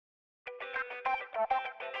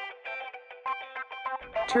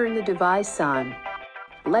Turn the device on.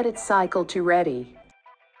 Let it cycle to ready.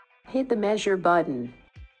 Hit the measure button.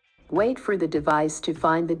 Wait for the device to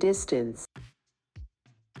find the distance.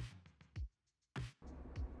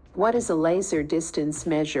 What is a laser distance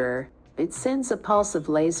measurer? It sends a pulse of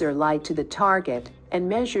laser light to the target and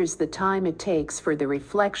measures the time it takes for the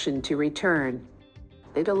reflection to return.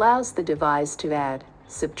 It allows the device to add,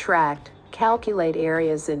 subtract, calculate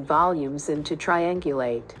areas and volumes, and to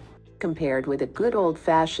triangulate. Compared with a good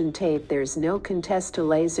old-fashioned tape, there's no contest. A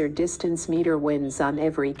laser distance meter wins on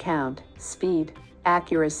every count: speed,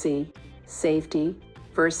 accuracy, safety,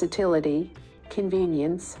 versatility,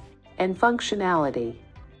 convenience, and functionality.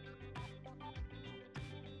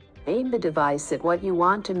 Aim the device at what you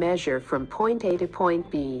want to measure from point A to point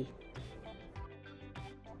B.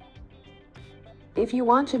 If you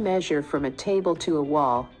want to measure from a table to a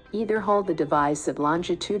wall, either hold the device at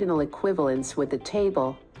longitudinal equivalence with the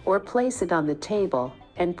table, or place it on the table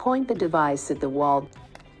and point the device at the wall.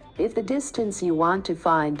 If the distance you want to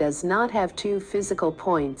find does not have two physical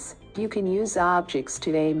points, you can use objects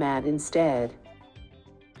to aim at instead.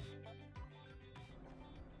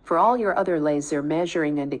 For all your other laser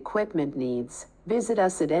measuring and equipment needs, visit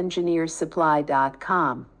us at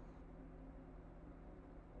EngineerSupply.com.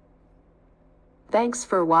 Thanks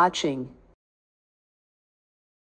for watching.